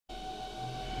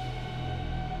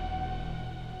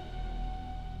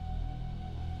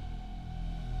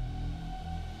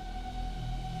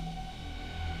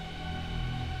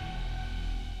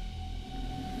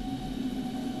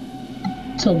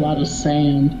It's a lot of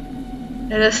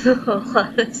sand. It is a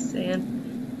lot of sand.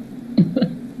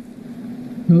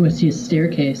 Ooh, I see a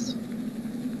staircase.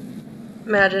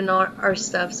 Imagine our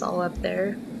stuff's all up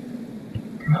there.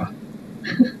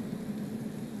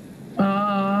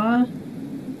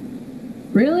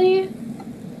 Really?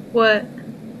 What?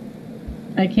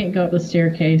 I can't go up the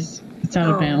staircase. It's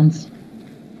out of bounds.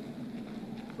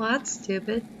 Well, that's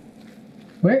stupid.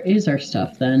 Where is our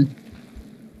stuff then?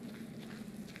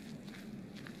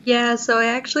 Yeah, so I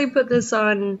actually put this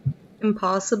on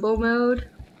impossible mode.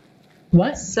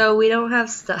 What? So we don't have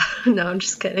stuff. No, I'm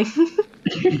just kidding.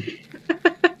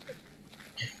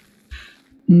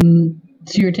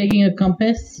 So you're taking a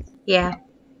compass? Yeah.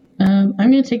 I'm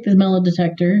gonna take the metal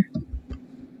detector.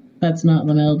 That's not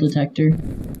the metal detector.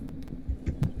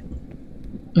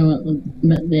 There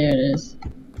it is.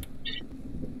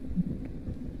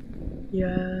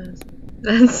 Yes.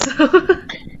 That's so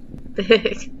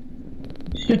big.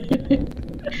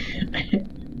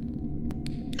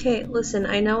 Okay, listen,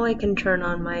 I know I can turn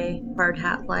on my hard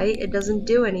hat light. It doesn't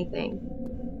do anything.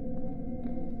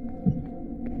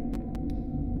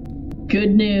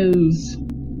 Good news.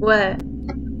 What?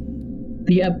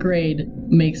 The upgrade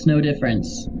makes no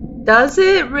difference. Does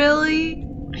it really?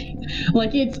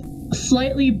 Like, it's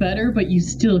slightly better, but you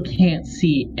still can't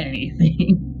see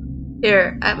anything.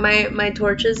 Here, my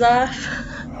torch is off.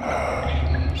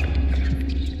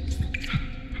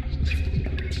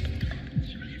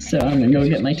 So I'm gonna go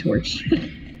get my torch.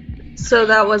 So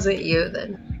that wasn't you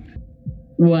then?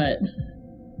 What?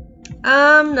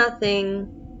 Nothing.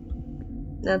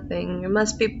 Nothing. It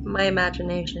must be my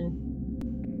imagination.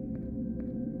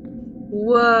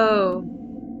 Whoa.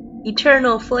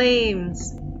 Eternal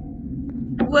flames.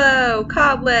 Whoa,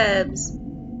 cobwebs.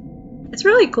 It's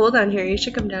really cool down here. You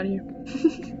should come down here.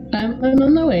 I'm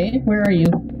on the way. Where are you?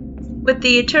 With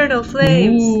the eternal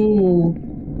flames. Ooh.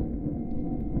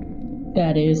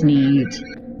 That is neat.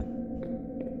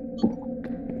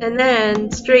 And then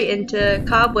straight into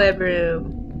cobweb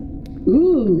room.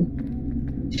 Ooh.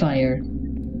 Fire.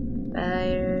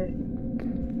 Fire.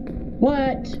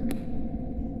 What?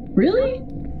 Really?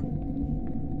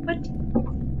 What?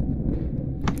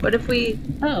 What if we...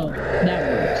 Oh, that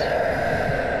worked.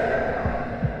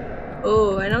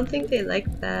 Oh, I don't think they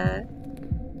like that.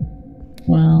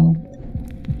 Well...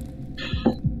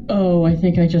 Oh, I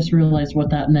think I just realized what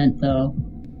that meant, though.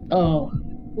 Oh.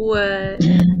 What?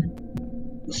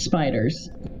 Spiders.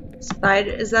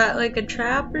 Spider? Is that like a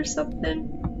trap or something?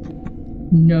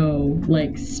 No,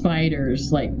 like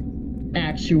spiders, like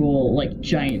actual, like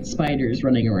giant spiders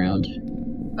running around.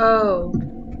 Oh.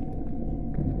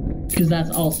 Because that's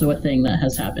also a thing that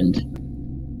has happened.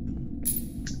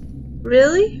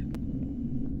 Really?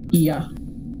 Yeah.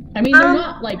 I mean, they're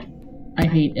not like... I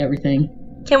hate everything.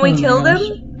 Can we kill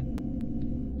them?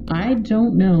 I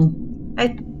don't know.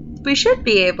 We should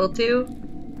be able to.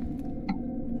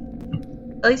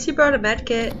 At least you brought a med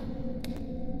kit.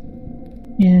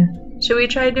 Yeah. Should we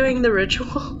try doing the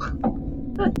ritual?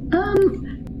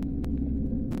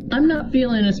 I'm not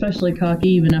feeling especially cocky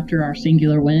even after our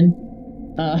singular win.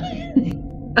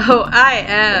 Oh, I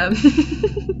am.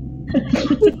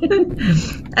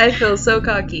 I feel so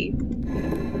cocky.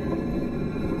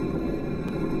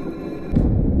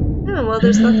 Oh, well,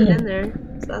 there's nothing in there,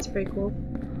 so that's pretty cool.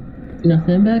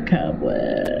 Nothing but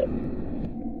cobweb.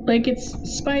 Like, it's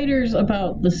spiders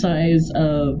about the size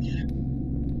of...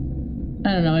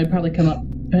 I don't know, it'd probably come up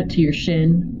to your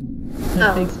shin.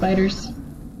 Like big spiders.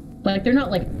 Like, they're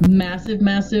not, like,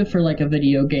 massive for, like, a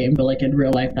video game, but, like, in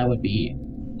real life, that would be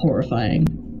horrifying.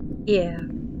 Yeah.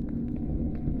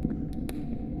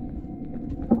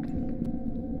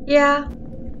 Yeah.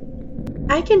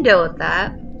 I can deal with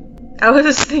that. I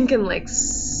was thinking, like,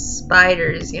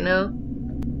 spiders, you know?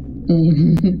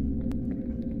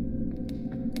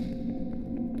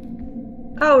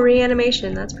 Oh,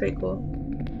 reanimation. That's pretty cool.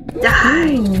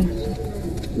 Die!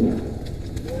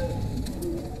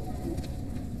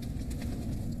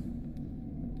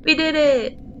 We did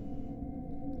it!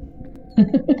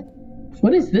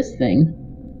 What is this thing?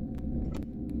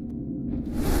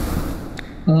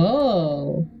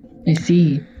 Oh, I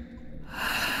see.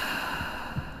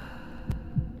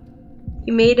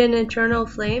 You made an eternal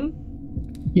flame?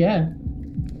 Yeah.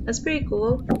 That's pretty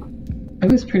cool.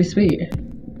 It was pretty sweet.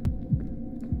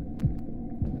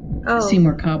 Oh. I see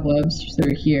more cobwebs that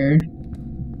are here.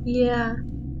 Yeah.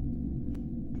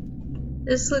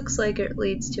 This looks like it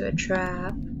leads to a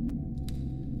trap.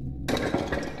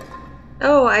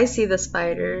 Oh, I see the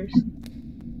spiders.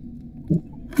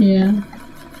 Yeah.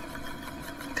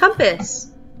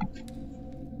 Compass!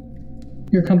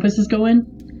 Your compass is going?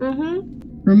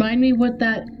 Mm-hmm. Remind me what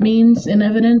that means in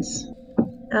evidence?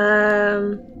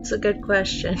 It's a good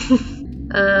question.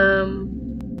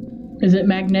 Is it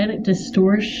magnetic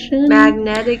distortion?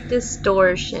 Magnetic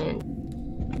distortion.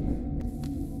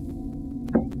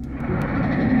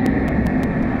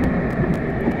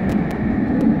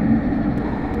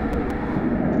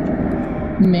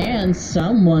 Man,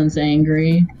 someone's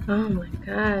angry. Oh my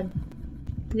god.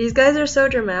 These guys are so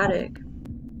dramatic.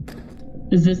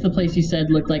 Is this the place you said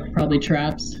looked like probably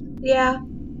traps? Yeah.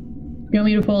 You want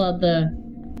me to pull out the...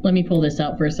 Let me pull this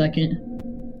out for a second.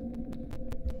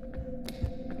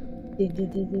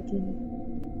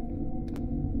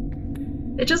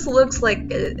 It just looks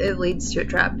like it leads to a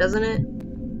trap, doesn't it?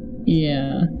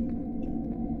 Yeah.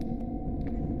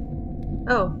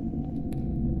 Oh.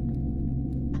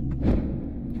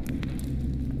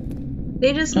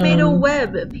 They just made a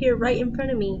web appear right in front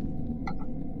of me.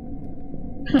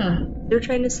 Huh. They're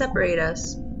trying to separate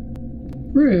us.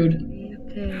 Rude.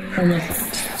 Okay.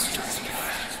 Almost.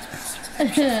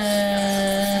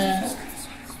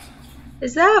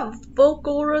 Is that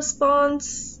vocal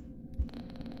response?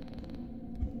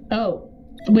 Oh.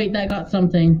 Wait, that got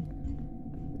something.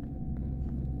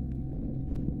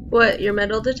 What, your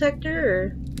metal detector?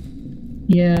 Or?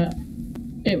 Yeah.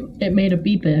 It made a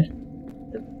beep it.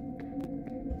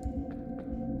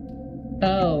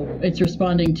 Oh, it's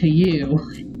responding to you.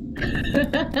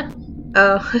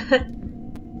 Oh.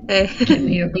 Hey. Give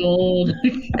me a gold.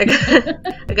 I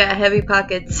got heavy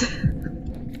pockets.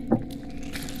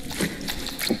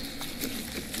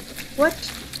 What?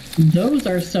 Those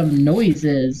are some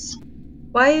noises.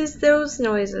 Why is those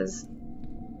noises?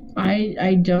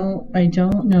 I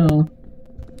don't know.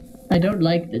 I don't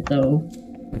like it though.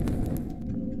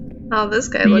 Oh, this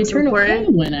guy The looks eternal important.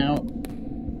 flame went out.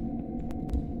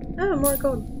 Oh, more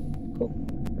gold. Cool.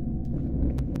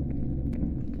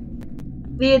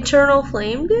 The eternal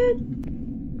flame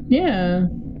did? Yeah.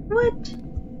 What?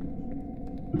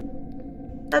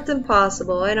 That's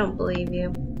impossible. I don't believe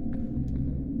you.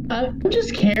 I'm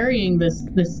just carrying this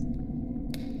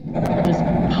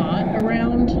pot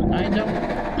around. I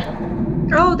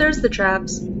don't. Oh, there's the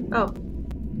traps. Oh.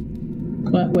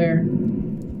 What? Where?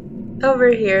 Over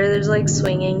here, there's like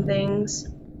swinging things.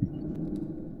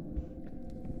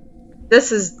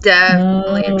 This is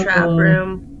definitely a trap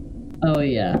room. Oh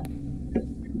yeah.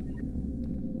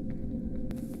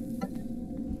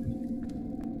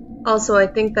 Also, I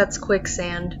think that's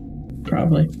quicksand.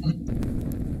 Probably.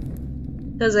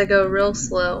 Because I go real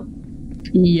slow.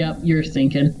 Yep, you're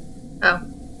sinking. Oh.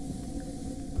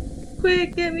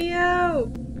 Quick, get me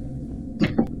out!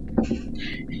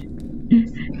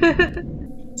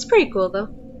 It's pretty cool though.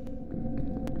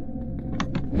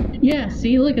 Yeah,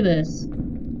 see, look at this.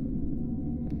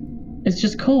 It's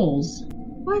just coals.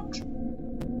 What?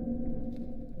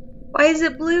 Why is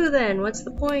it blue then? What's the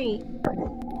point?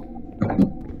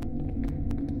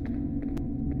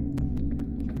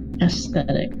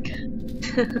 Aesthetic.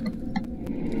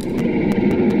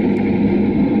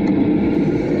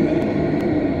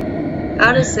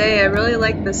 Gotta say, I really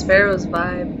like this Pharaoh's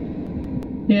vibe.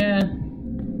 Yeah.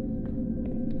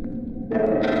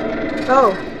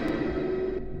 Oh.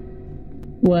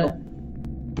 What?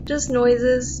 Just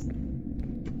noises.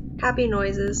 Happy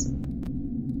noises.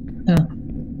 Oh.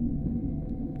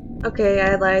 Okay,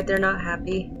 I lied, they're not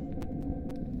happy.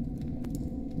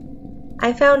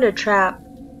 I found a trap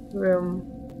room.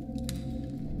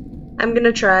 I'm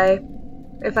gonna try.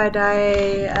 If I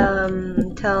die,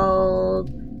 tell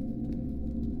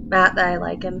Matt that I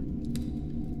like him.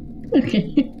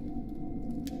 Okay.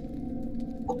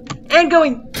 And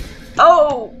going!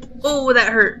 Oh! Oh,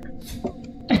 that hurt.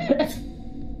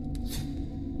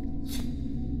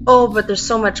 Oh, but there's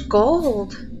so much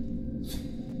gold.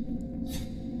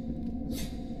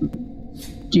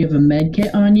 Do you have a med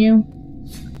kit on you?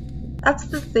 That's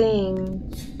the thing.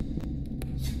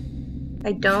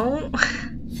 I don't.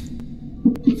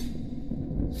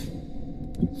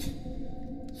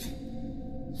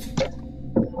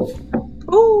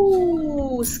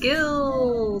 Ooh,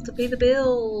 skill to pay the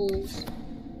bills.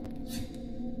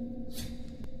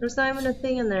 There's not even a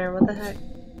thing in there. What the heck?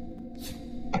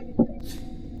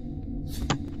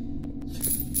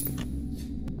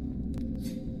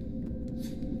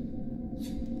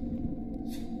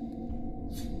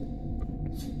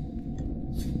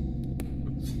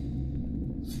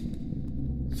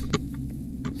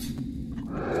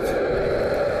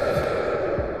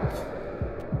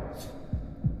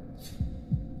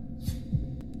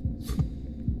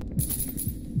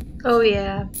 Oh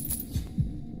yeah.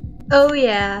 Oh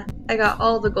yeah. I got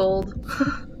all the gold.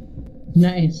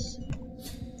 Nice.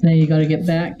 Now you gotta get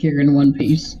back. You're in one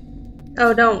piece.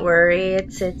 Oh, don't worry.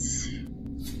 It's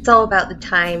all about the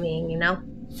timing, you know?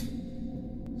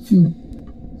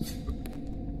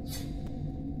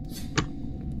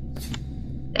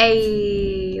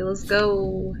 Hey, let's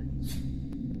go.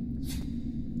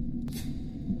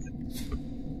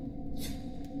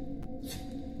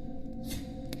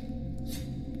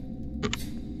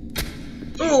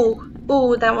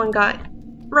 Ooh, that one got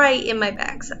right in my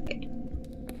backside.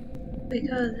 We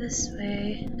go this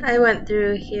way. I went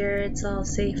through here, it's all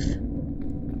safe.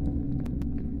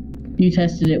 You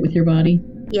tested it with your body?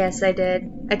 Yes, I did.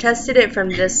 I tested it from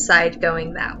this side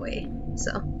going that way,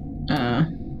 so. I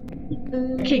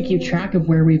can't keep track of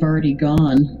where we've already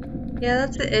gone. Yeah,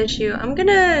 that's the issue. I'm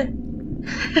gonna...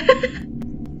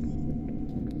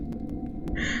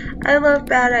 I love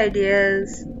bad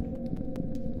ideas.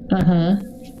 Uh-huh.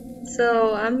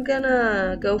 So, I'm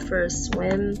gonna go for a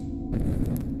swim.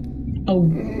 Oh.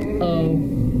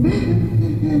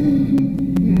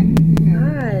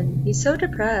 God, he's so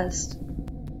depressed.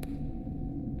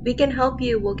 We can help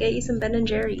you. We'll get you some Ben &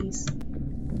 Jerry's.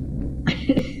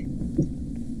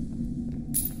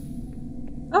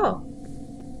 Oh.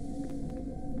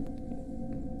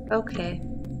 Okay.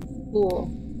 Cool.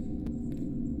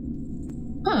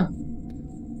 Huh.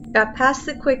 Got past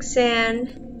the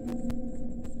quicksand.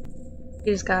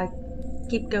 You just gotta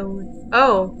keep going.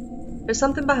 Oh. There's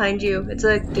something behind you. It's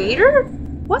a gator?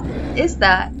 What is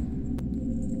that?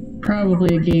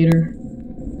 Probably a gator.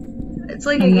 It's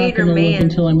like I'm a not gator gonna man. look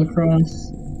until I'm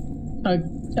across. A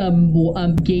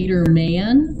gator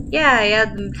man? Yeah, he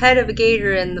had the head of a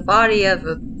gator and the body of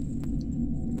a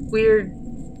weird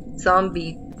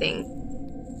zombie thing.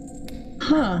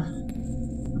 Huh.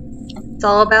 It's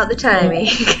all about the timing.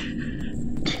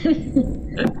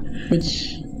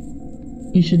 Which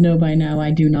you should know by now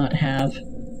I do not have.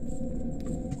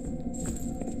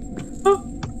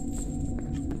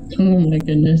 Oh my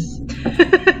goodness.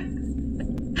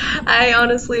 I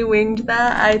honestly winged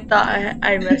that. I thought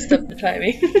I messed up the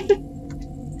timing.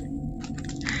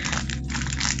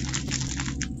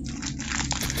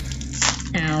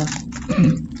 Ow.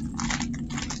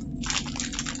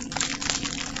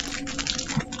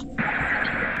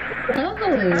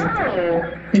 Oh!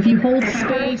 If you hold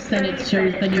space, then it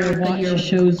shows that your watch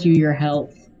shows you your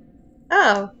health.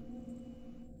 Oh.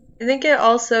 I think it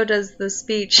also does the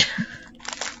speech.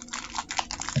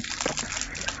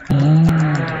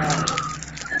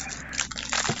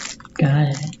 Got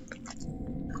it.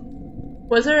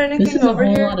 Was there anything This is over a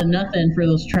whole here? lot of nothing for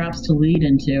those traps to lead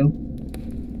into.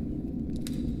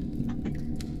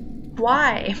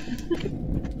 Why?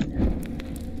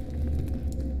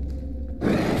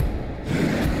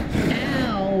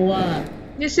 Ow!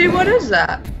 You see, what is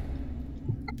that?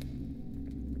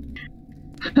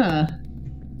 Huh.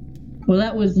 Well,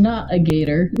 that was not a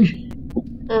gator.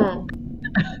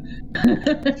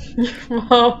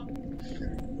 Well,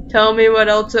 tell me what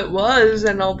else it was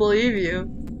and I'll believe you.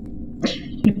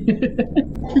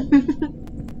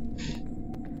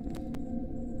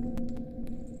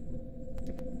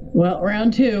 Well,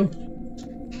 round two.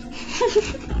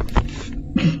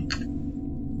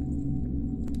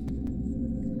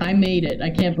 I made it. I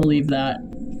can't believe that.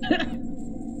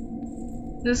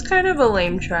 This is kind of a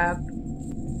lame trap.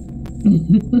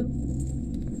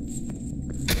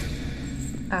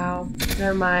 Ow.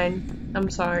 Never mind. I'm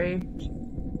sorry.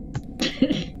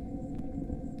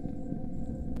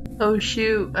 Oh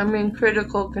shoot, I'm in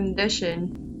critical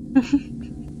condition.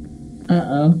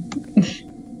 Uh-oh.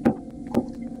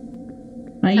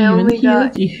 I only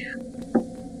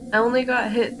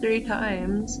got hit 3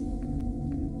 times.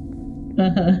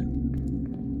 Uh-huh.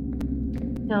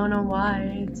 Don't know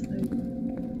why. It's like...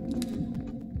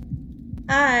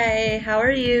 Hi, how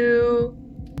are you?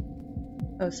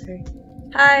 Oh, sorry.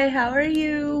 Hi, how are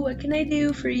you? What can I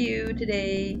do for you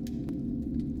today?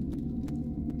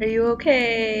 Are you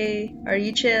okay? Are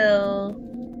you chill?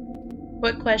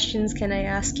 What questions can I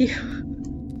ask you?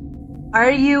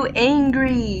 Are you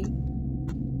angry?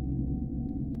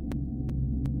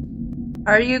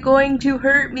 Are you going to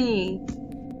hurt me?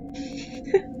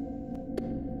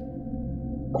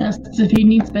 Asks if he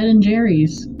needs Ben &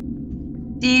 Jerry's.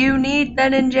 Do you need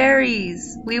Ben &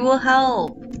 Jerry's? We will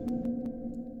help.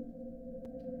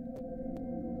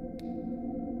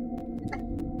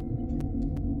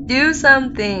 Do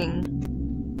something.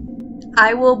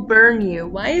 I will burn you.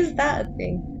 Why is that a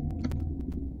thing?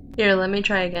 Here, let me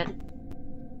try again.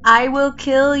 I will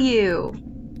kill you.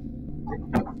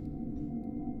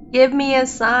 Give me a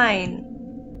sign.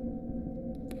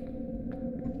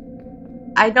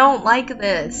 I don't like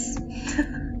this.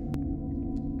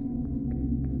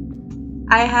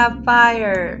 I have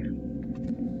fire.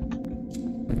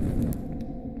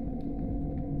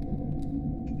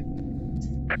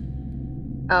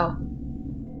 Oh.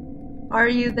 Are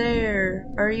you there?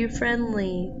 Are you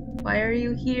friendly? Why are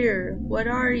you here? What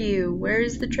are you? Where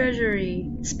is the treasury?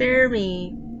 Spare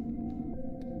me.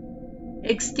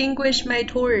 Extinguish my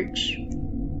torch.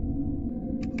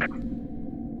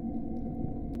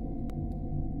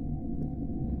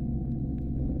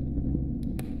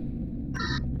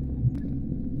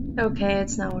 Okay,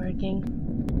 it's not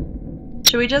working.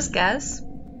 Should we just guess?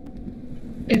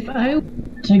 If I were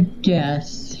to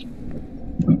guess,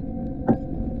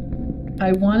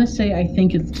 I want to say I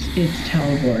think it's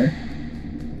Talgor.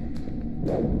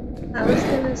 I was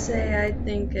gonna say I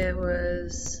think it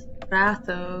was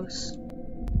Rathos.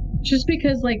 Just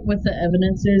because, like, what the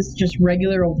evidence is, just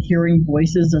regular old hearing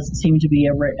voices doesn't seem to be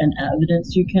an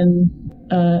evidence you can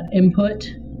input.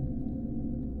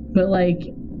 But, like,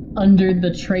 under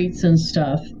the traits and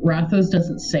stuff, Rathos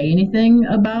doesn't say anything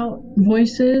about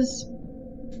voices,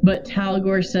 but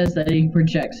Talgor says that he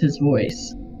projects his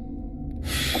voice.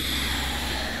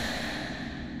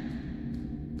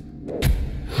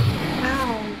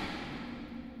 Ow.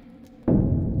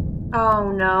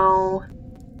 Oh no.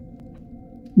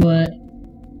 What?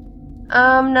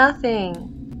 Nothing.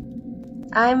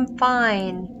 I'm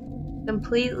fine.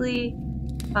 Completely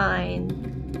fine.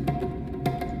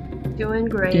 Doing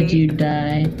great. Did you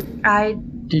die?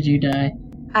 Did you die?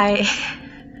 I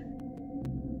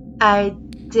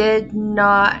did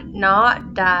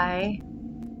not die.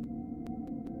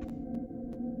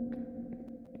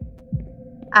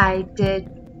 I did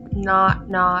not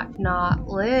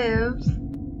live.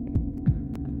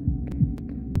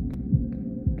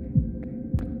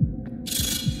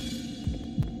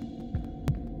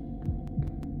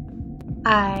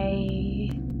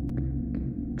 I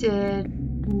did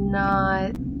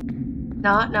not.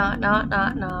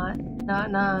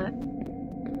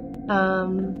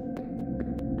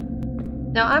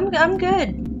 No, I'm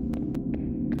good.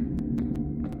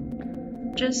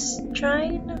 Just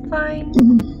trying to find.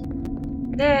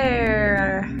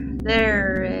 There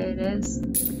it is.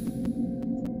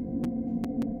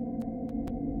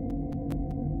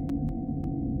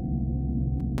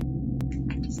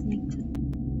 I just need to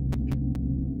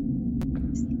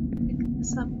pick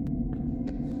this up.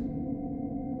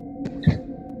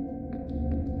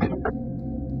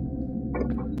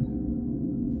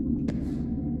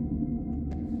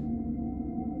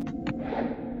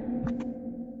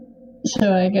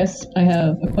 So I guess I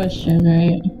have a question,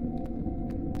 right?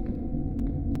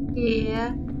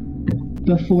 Yeah.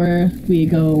 Before we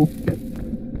go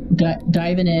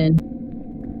diving in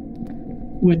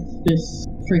with this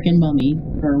freaking mummy,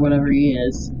 or whatever he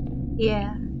is.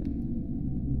 Yeah.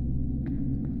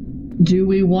 Do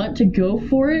we want to go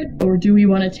for it, or do we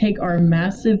want to take our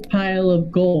massive pile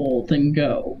of gold and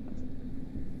go?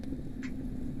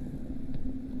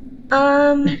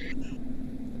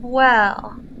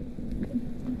 Well,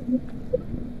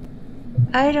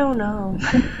 I don't know.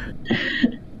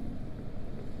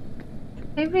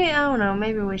 Maybe, I don't know,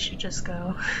 maybe we should just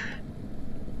go.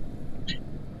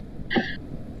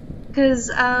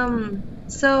 Cause,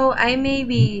 so I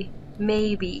maybe,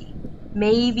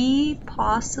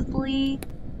 possibly,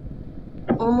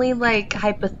 only like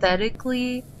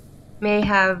hypothetically, may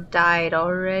have died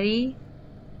already.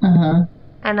 Uh-huh.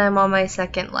 And I'm on my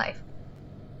second life.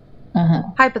 Uh-huh.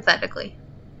 Hypothetically.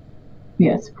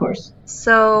 Yes, of course.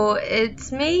 So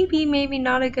it's maybe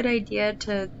not a good idea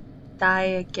to die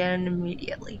again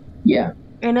immediately. Yeah.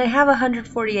 And I have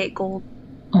 148 gold.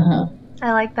 Uh-huh.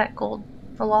 I like that gold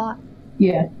a lot.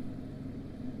 Yeah.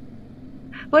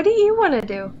 What do you want to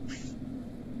do?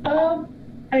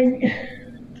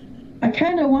 I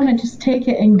kind of want to just take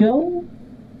it and go,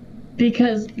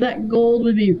 because that gold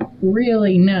would be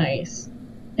really nice.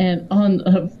 And on,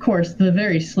 of course, the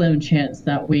very slim chance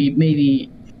that we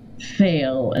maybe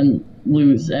fail and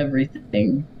lose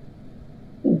everything,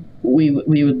 we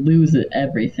would lose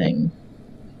everything.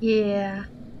 Yeah,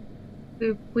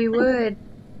 we would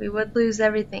lose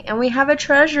everything, and we have a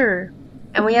treasure,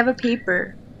 and we have a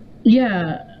paper.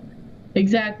 Yeah,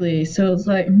 exactly. So it's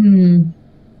like,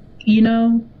 you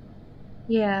know.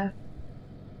 Yeah.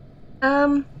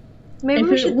 Maybe if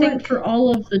we should it weren't for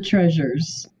all of the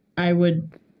treasures, I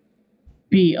would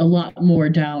be a lot more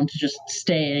down to just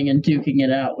staying and duking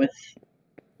it out with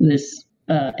this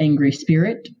angry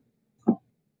spirit.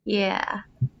 Yeah.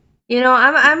 You know,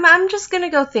 I'm just gonna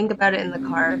go think about it in the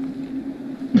car.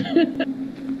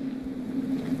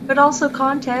 But also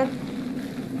content.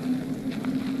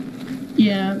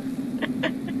 Yeah.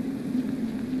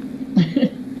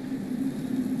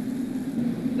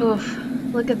 Oof,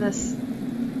 look at this.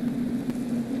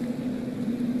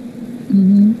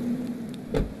 Mm-hmm.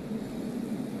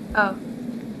 Oh.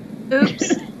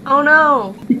 Oops. Oh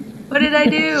no. What did I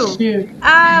do? Shoot.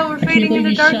 Ah, we're I can't fading believe into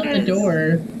you darkness. shut the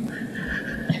door.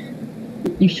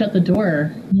 You shut the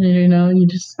door. You know, you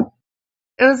just...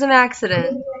 It was an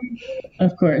accident.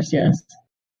 Of course, yes.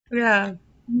 Yeah.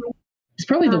 It's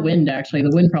probably the wind, actually.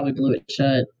 The wind probably blew it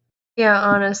shut. Yeah,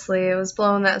 honestly, it was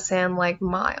blowing that sand like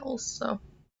miles, so.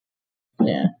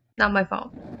 Yeah. Not my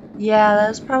fault. Yeah,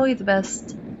 that's probably the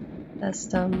best,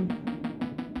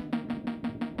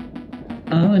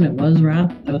 Oh, and it was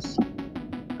Raptos.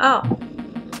 Oh.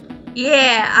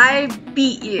 Yeah, I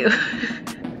beat you.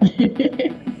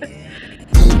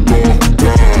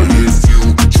 If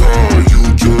you try,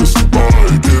 you just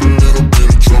might get a little bit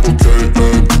of trouble.